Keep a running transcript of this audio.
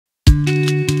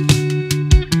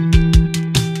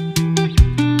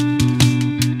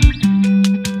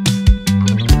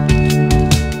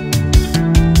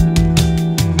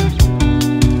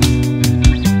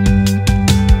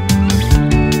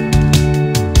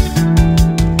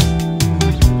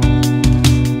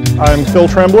I'm Phil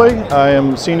Tremblay. I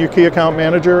am Senior Key Account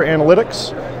Manager,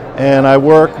 Analytics, and I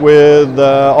work with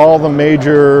all the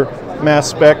major mass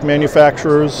spec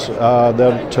manufacturers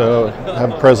that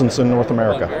have presence in North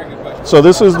America. So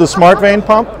this is the SmartVane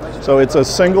pump. So it's a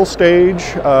single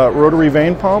stage rotary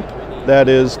vane pump that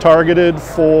is targeted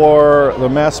for the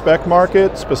mass spec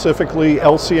market, specifically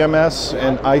LCMS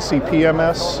and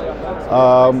ICP-MS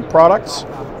products.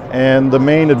 And the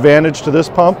main advantage to this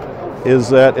pump is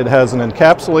that it has an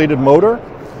encapsulated motor,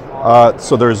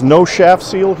 so there's no shaft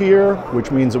seal here, which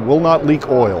means it will not leak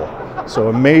oil. So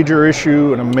a major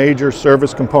issue and a major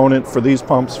service component for these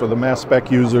pumps for the mass spec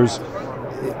users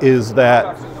is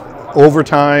that over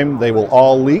time they will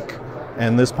all leak,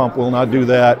 and this pump will not do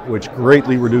that, which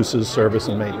greatly reduces service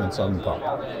and maintenance on the pump.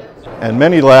 And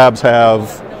many labs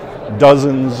have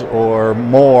dozens or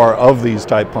more of these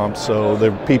type pumps, so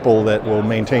there are people that will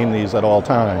maintain these at all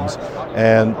times.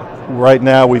 And right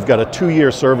now we've got a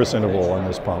 2-year service interval on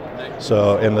this pump,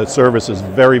 and the service is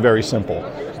very, very simple.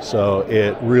 So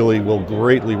it really will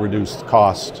greatly reduce the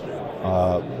cost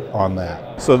on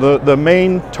that. So the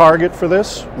main target for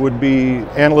this would be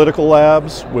analytical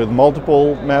labs with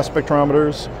multiple mass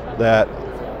spectrometers that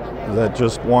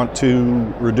just want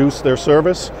to reduce their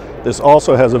service. This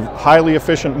also has a highly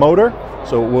efficient motor,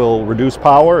 so it will reduce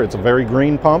power. It's a very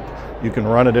green pump. You can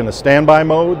run it in a standby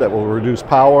mode that will reduce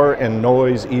power and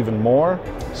noise even more.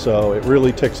 So it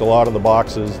really ticks a lot of the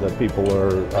boxes that people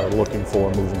are looking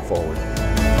for moving forward.